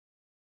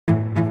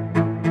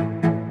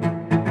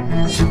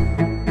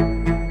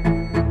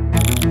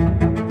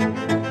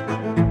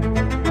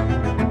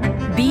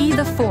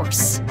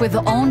with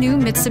the all-new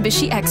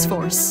Mitsubishi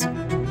X-Force.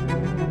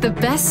 The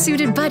best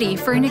suited buddy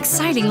for an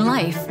exciting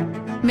life,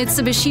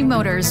 Mitsubishi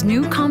Motors'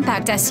 new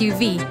compact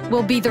SUV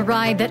will be the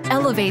ride that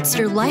elevates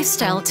your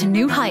lifestyle to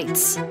new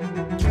heights.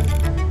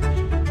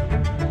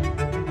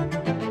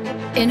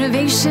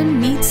 Innovation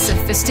meets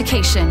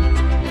sophistication.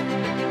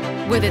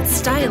 With its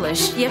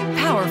stylish yet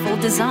powerful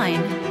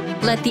design,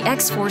 let the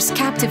X-Force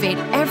captivate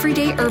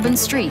everyday urban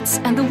streets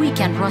and the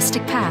weekend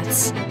rustic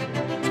paths.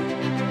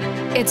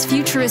 Its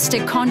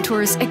futuristic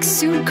contours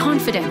exude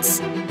confidence,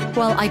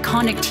 while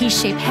iconic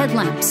T-shaped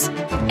headlamps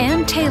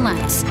and tail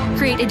lamps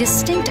create a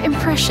distinct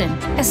impression,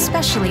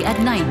 especially at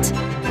night.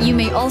 You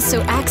may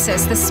also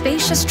access the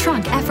spacious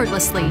trunk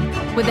effortlessly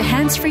with a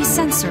hands-free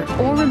sensor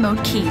or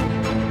remote key.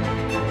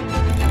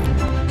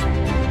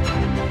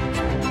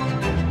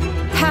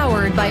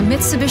 Powered by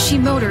Mitsubishi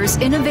Motors'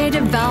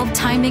 innovative valve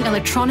timing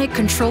electronic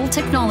control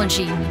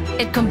technology,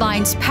 it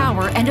combines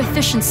power and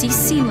efficiency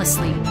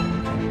seamlessly,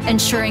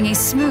 ensuring a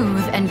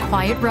smooth and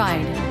quiet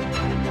ride.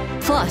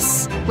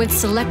 Plus, with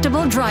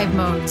selectable drive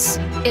modes,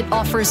 it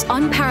offers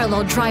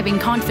unparalleled driving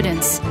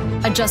confidence,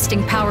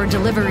 adjusting power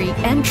delivery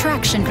and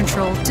traction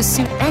control to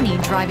suit any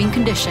driving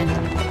condition.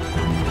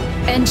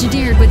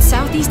 Engineered with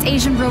Southeast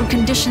Asian road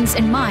conditions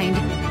in mind,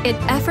 it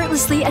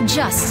effortlessly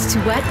adjusts to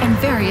wet and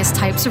various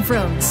types of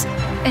roads,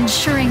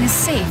 ensuring a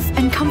safe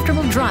and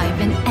comfortable drive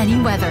in any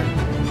weather.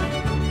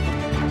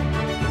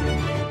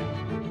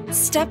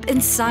 Step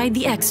inside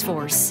the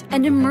X-Force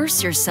and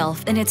immerse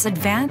yourself in its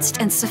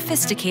advanced and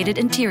sophisticated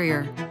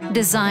interior,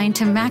 designed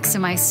to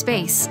maximize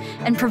space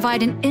and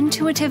provide an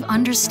intuitive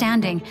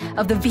understanding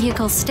of the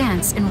vehicle's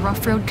stance in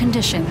rough road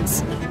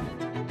conditions.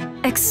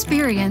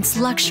 Experience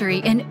luxury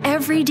in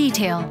every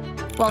detail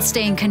while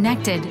staying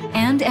connected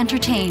and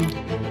entertained.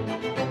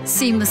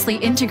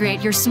 Seamlessly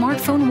integrate your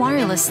smartphone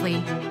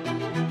wirelessly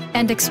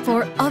and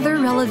explore other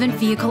relevant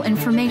vehicle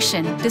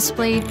information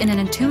displayed in an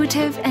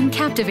intuitive and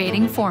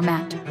captivating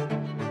format.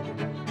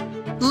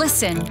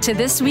 Listen to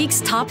this week's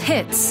top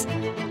hits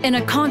in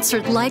a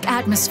concert-like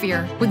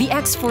atmosphere with the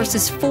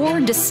X-Force's 4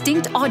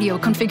 distinct audio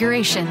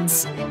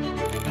configurations.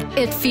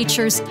 It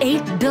features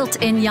 8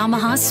 built-in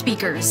Yamaha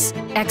speakers,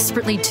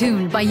 expertly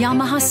tuned by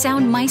Yamaha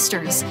sound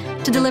meisters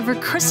to deliver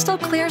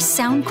crystal-clear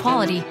sound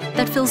quality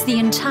that fills the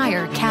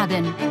entire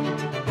cabin.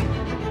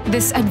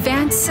 This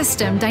advanced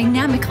system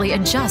dynamically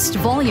adjusts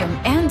volume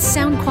and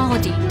sound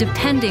quality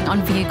depending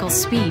on vehicle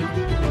speed,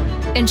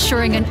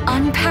 ensuring an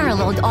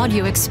unparalleled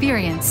audio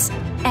experience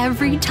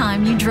every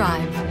time you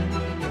drive.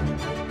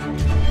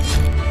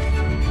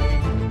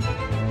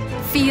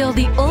 Feel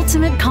the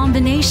ultimate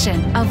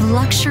combination of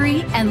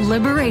luxury and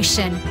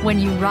liberation when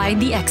you ride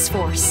the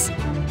X-Force.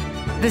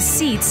 The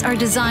seats are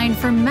designed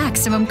for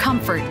maximum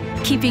comfort,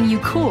 keeping you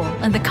cool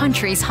in the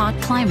country's hot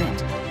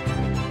climate.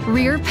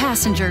 Rear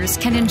passengers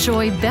can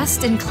enjoy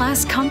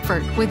best-in-class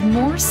comfort with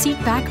more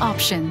seat-back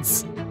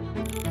options.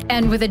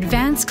 And with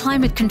advanced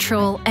climate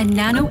control and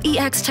Nano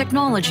EX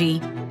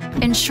technology,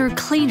 ensure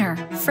cleaner,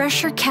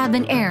 fresher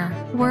cabin air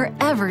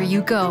wherever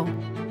you go.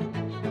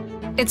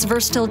 Its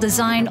versatile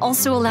design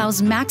also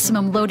allows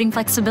maximum loading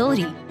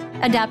flexibility,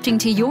 adapting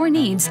to your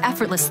needs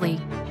effortlessly.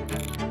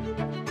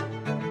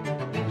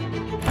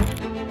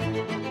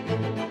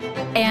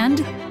 And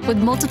with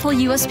multiple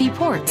USB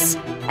ports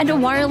and a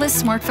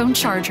wireless smartphone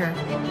charger,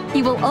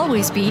 you will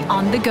always be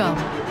on the go.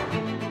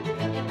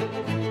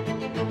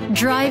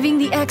 Driving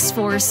the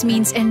X-Force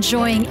means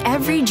enjoying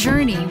every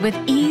journey with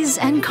ease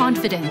and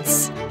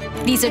confidence.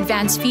 These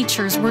advanced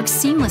features work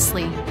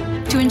seamlessly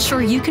to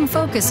ensure you can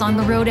focus on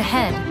the road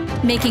ahead,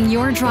 making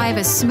your drive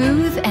as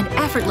smooth and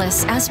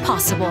effortless as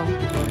possible.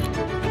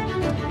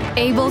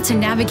 Able to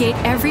navigate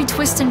every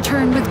twist and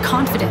turn with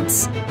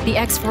confidence, the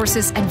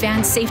X-Force's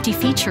advanced safety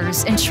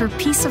features ensure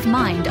peace of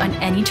mind on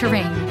any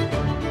terrain.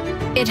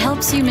 It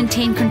helps you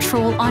maintain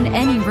control on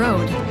any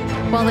road,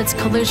 while its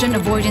collision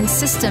avoidance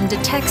system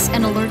detects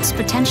and alerts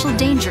potential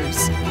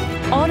dangers,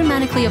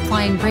 automatically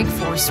applying brake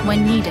force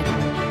when needed.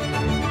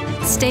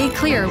 Stay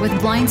clear with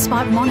blind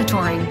spot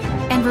monitoring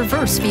and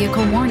reverse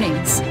vehicle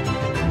warnings.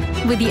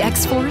 With the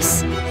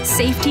X-Force,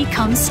 safety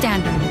comes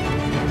standard.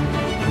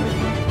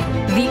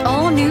 The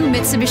all-new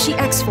Mitsubishi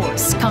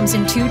X-Force comes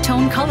in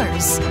 2-tone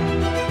colors.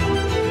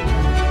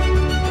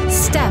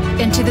 Step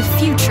into the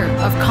future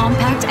of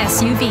compact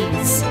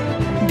SUVs.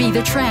 Be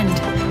the trend.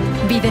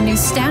 Be the new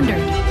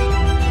standard.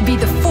 Be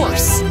the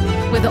force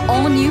with the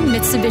all-new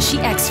Mitsubishi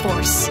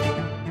X-Force.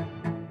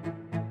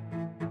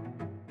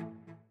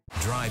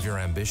 Drive your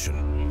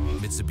ambition,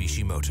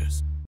 Mitsubishi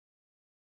Motors.